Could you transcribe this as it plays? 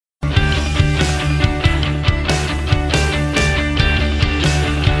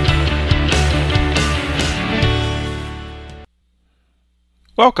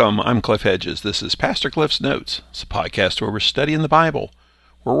Welcome, I'm Cliff Hedges. This is Pastor Cliff's Notes. It's a podcast where we're studying the Bible.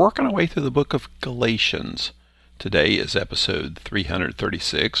 We're working our way through the book of Galatians. Today is episode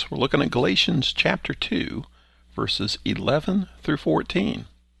 336. We're looking at Galatians chapter 2, verses 11 through 14.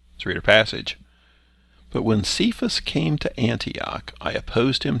 Let's read our passage. But when Cephas came to Antioch, I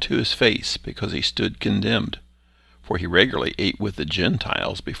opposed him to his face because he stood condemned. For he regularly ate with the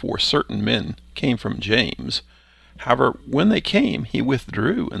Gentiles before certain men came from James. However, when they came, he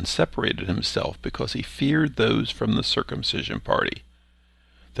withdrew and separated himself because he feared those from the circumcision party.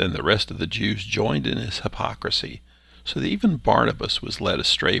 Then the rest of the Jews joined in his hypocrisy, so that even Barnabas was led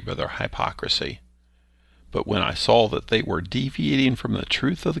astray by their hypocrisy. But when I saw that they were deviating from the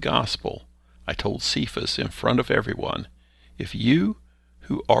truth of the gospel, I told Cephas in front of everyone, "If you,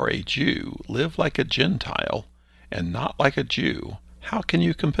 who are a Jew, live like a Gentile, and not like a Jew, how can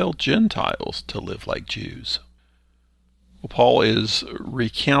you compel Gentiles to live like Jews?" Well, Paul is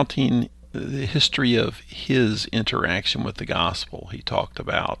recounting the history of his interaction with the gospel. He talked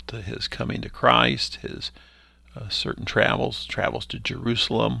about his coming to Christ, his certain travels to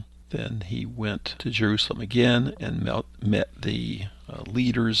Jerusalem. Then he went to Jerusalem again and met the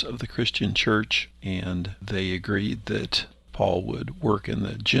leaders of the Christian church, and they agreed that Paul would work in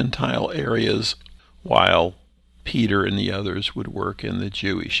the Gentile areas while Peter and the others would work in the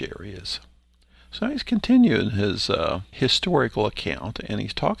Jewish areas. So he's continuing his historical account, and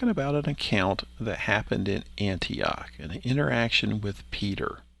he's talking about an account that happened in Antioch, an interaction with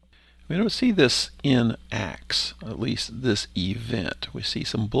Peter. We don't see this in Acts, at least this event. We see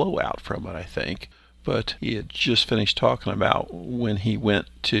some blowout from it, I think. But he had just finished talking about when he went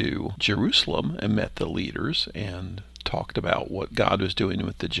to Jerusalem and met the leaders and talked about what God was doing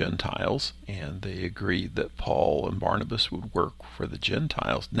with the Gentiles, and they agreed that Paul and Barnabas would work for the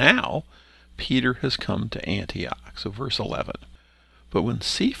Gentiles. Now, Peter has come to Antioch. So verse 11. But when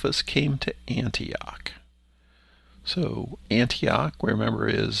Cephas came to Antioch. So Antioch, remember,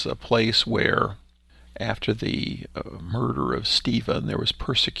 is a place where after the murder of Stephen, there was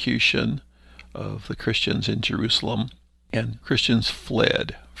persecution of the Christians in Jerusalem, and Christians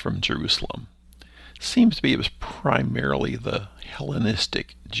fled from Jerusalem. Seems to be it was primarily the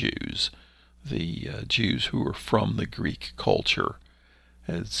Hellenistic Jews, the Jews who were from the Greek culture.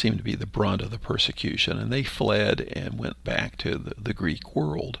 It seemed to be the brunt of the persecution, and they fled and went back to the Greek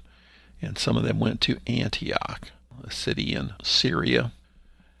world. And some of them went to Antioch, a city in Syria,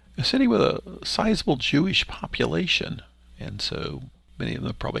 a city with a sizable Jewish population. And so many of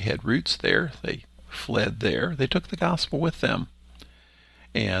them probably had roots there. They fled there. They took the gospel with them.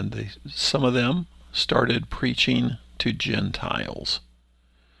 And some of them started preaching to Gentiles.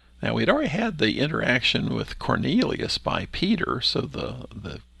 Now, we'd already had the interaction with Cornelius by Peter, so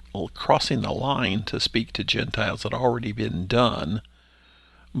the crossing the line to speak to Gentiles had already been done,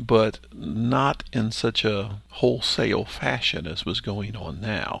 but not in such a wholesale fashion as was going on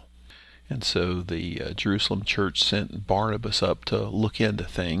now. And so the Jerusalem church sent Barnabas up to look into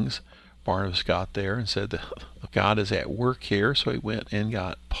things. Barnabas got there and said that God is at work here, so he went and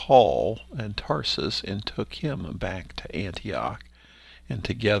got Paul and Tarsus and took him back to Antioch. And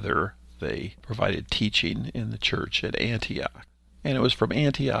together they provided teaching in the church at Antioch. And it was from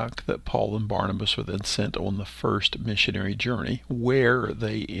Antioch that Paul and Barnabas were then sent on the first missionary journey, where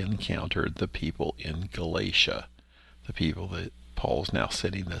they encountered the people in Galatia, the people that Paul's now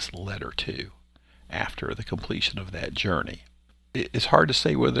sending this letter to after the completion of that journey. It's hard to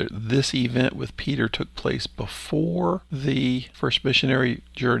say whether this event with Peter took place before the first missionary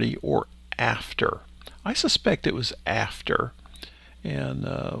journey or after. I suspect it was after. And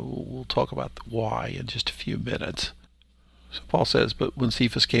we'll talk about why in just a few minutes. So Paul says, but when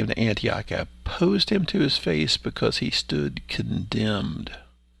Cephas came to Antioch, I opposed him to his face because he stood condemned.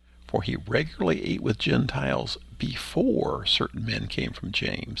 For he regularly ate with Gentiles before certain men came from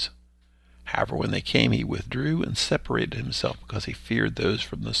James. However, when they came, he withdrew and separated himself because he feared those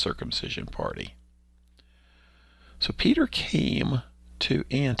from the circumcision party. So Peter came to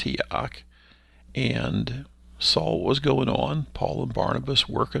Antioch and saw what was going on. Paul and Barnabas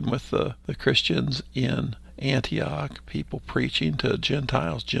working with the Christians in Antioch, people preaching to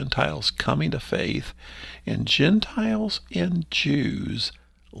Gentiles, Gentiles coming to faith, and Gentiles and Jews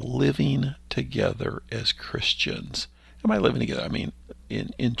living together as Christians. And by living together, I mean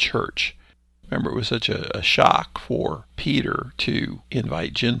in church. Remember, it was such a shock for Peter to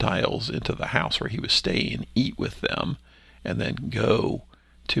invite Gentiles into the house where he was staying, eat with them, and then go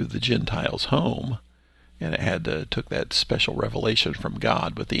to the Gentiles' home. And it took that special revelation from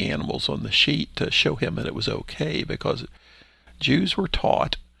God with the animals on the sheet to show him that it was okay, because Jews were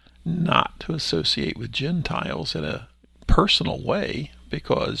taught not to associate with Gentiles in a personal way,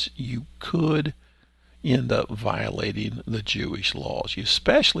 because you could end up violating the Jewish laws. You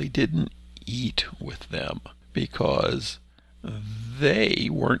especially didn't eat with them because they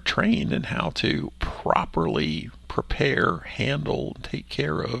weren't trained in how to properly prepare, handle, take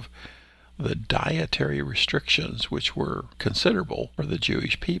care of the dietary restrictions, which were considerable for the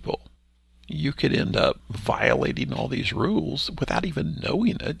Jewish people. You could end up violating all these rules without even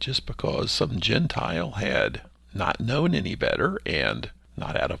knowing it, just because some Gentile had not known any better and,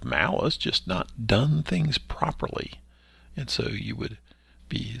 not out of malice, just not done things properly. And so you would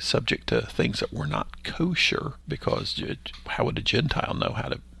be subject to things that were not kosher, because how would a Gentile know how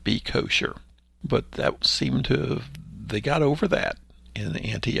to be kosher? But that seemed to have, they got over that in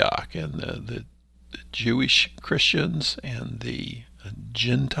Antioch, and the Jewish Christians and the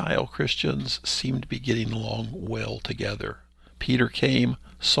Gentile Christians seemed to be getting along well together. Peter came,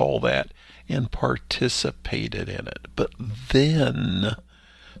 saw that, and participated in it. But then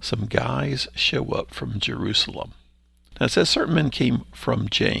some guys show up from Jerusalem. Now it says certain men came from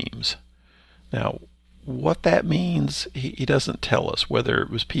James. Now, what that means, he doesn't tell us, whether it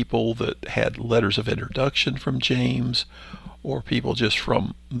was people that had letters of introduction from James or people just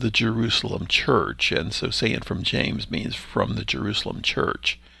from the Jerusalem church. And so saying from James means from the Jerusalem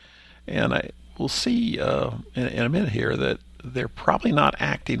church. And we'll see in a minute here that they're probably not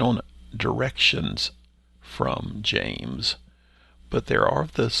acting on directions from James, but they are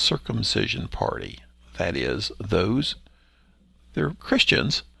of the circumcision party. That is, they're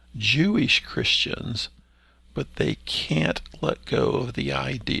Christians, Jewish Christians, but they can't let go of the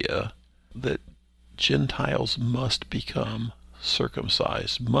idea that Gentiles must become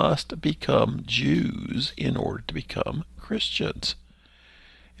circumcised, must become Jews in order to become Christians.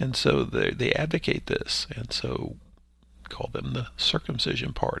 And so they advocate this, and so call them the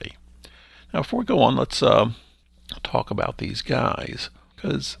circumcision party. Now, before we go on, let's talk about these guys,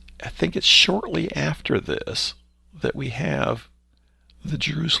 because I think it's shortly after this that we have the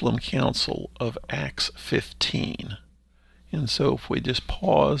Jerusalem Council of Acts 15. And so if we just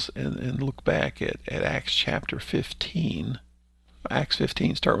pause and look back at Acts chapter 15, Acts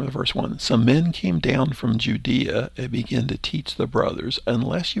 15, start with verse 1. Some men came down from Judea and began to teach the brothers,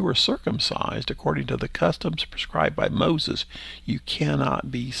 unless you are circumcised according to the customs prescribed by Moses, you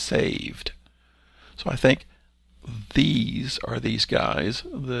cannot be saved. So I think these are these guys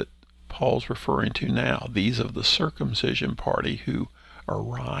that Paul's referring to now, these of the circumcision party who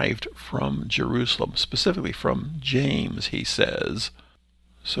arrived from Jerusalem, specifically from James, he says.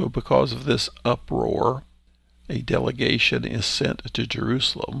 So because of this uproar, a delegation is sent to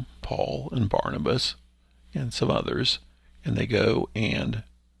Jerusalem, Paul and Barnabas and some others, and they go and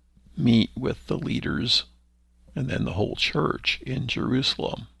meet with the leaders and then the whole church in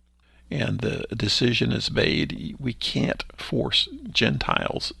Jerusalem. And the decision is made, we can't force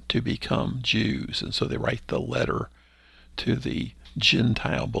Gentiles to become Jews. And so they write the letter to the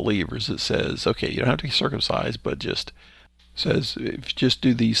Gentile believers that says, okay, you don't have to be circumcised, but just says, if you just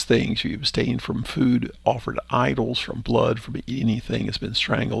do these things, you abstain from food offered to idols, from blood, from eating anything that's been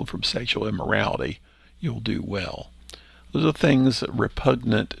strangled, from sexual immorality, you'll do well. Those are things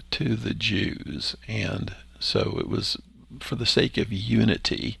repugnant to the Jews. And so it was for the sake of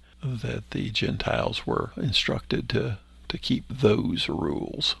unity that the Gentiles were instructed to keep those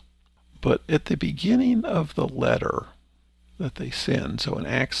rules. But at the beginning of the letter that they send, so in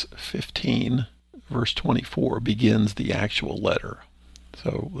Acts 15, verse 24, begins the actual letter.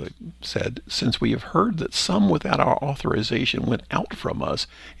 So it said, since we have heard that some without our authorization went out from us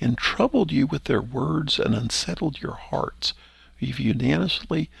and troubled you with their words and unsettled your hearts, we've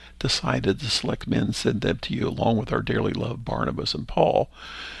unanimously decided to select men and send them to you along with our dearly loved Barnabas and Paul.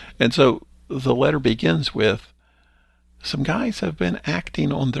 And so the letter begins with, some guys have been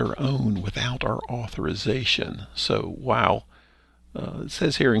acting on their own without our authorization. So while it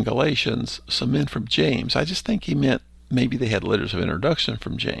says here in Galatians, some men from James, I just think he meant maybe they had letters of introduction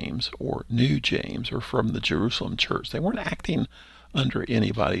from James or knew James or from the Jerusalem church. They weren't acting under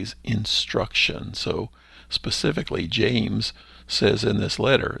anybody's instruction. So specifically, James says in this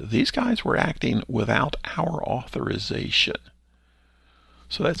letter, these guys were acting without our authorization.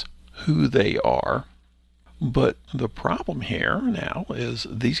 So that's who they are. But the problem here now is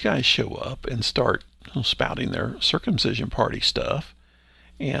these guys show up and start spouting their circumcision party stuff,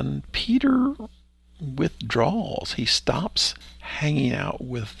 and Peter withdraws. He stops hanging out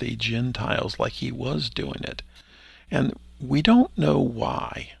with the Gentiles like he was doing it. And we don't know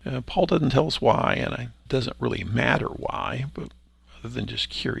why. Paul doesn't tell us why, and it doesn't really matter why, but other than just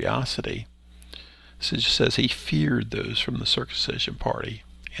curiosity. So it just says he feared those from the circumcision party.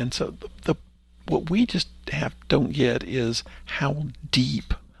 And so the what we just don't get is how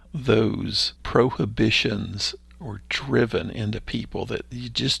deep those prohibitions are driven into people, that you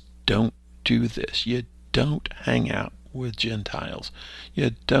just don't do this. You don't hang out with Gentiles.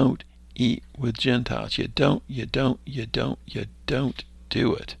 You don't eat with Gentiles. You don't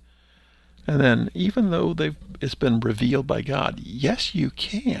do it. And then, even though it's been revealed by God, yes, you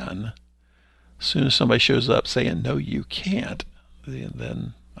can. As soon as somebody shows up saying, no, you can't,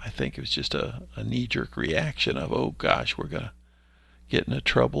 then I think it was just a knee-jerk reaction of, oh gosh, we're going to get into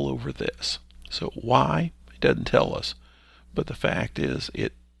trouble over this. So why? It doesn't tell us. But the fact is,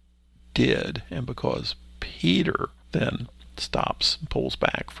 it did. And because Peter then pulls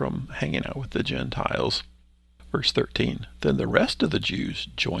back from hanging out with the Gentiles, verse 13, then the rest of the Jews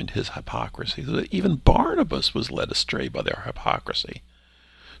joined his hypocrisy. So that even Barnabas was led astray by their hypocrisy.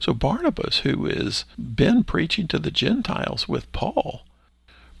 So Barnabas, who has been preaching to the Gentiles with Paul,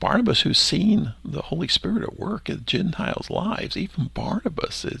 Barnabas, who's seen the Holy Spirit at work in Gentiles' lives, even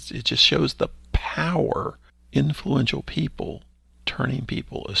Barnabas, it just shows the power, influential people turning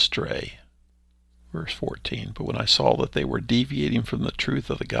people astray. Verse 14, but when I saw that they were deviating from the truth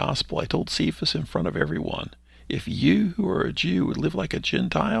of the gospel, I told Cephas in front of everyone, if you who are a Jew would live like a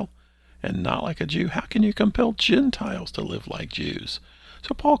Gentile and not like a Jew, how can you compel Gentiles to live like Jews?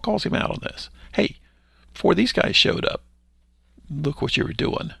 So Paul calls him out on this. Hey, before these guys showed up, look what you were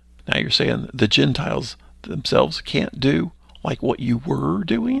doing. Now you're saying the Gentiles themselves can't do like what you were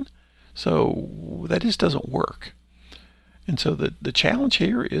doing? So that just doesn't work. And so the challenge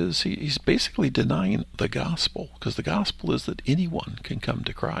here is he's basically denying the gospel, because the gospel is that anyone can come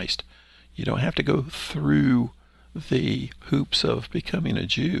to Christ. You don't have to go through the hoops of becoming a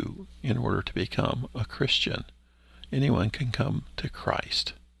Jew in order to become a Christian. Anyone can come to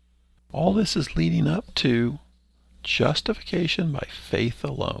Christ. All this is leading up to justification by faith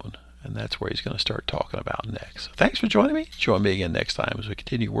alone. And that's where he's going to start talking about next. So thanks for joining me. Join me again next time as we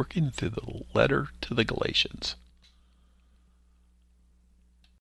continue working through the letter to the Galatians.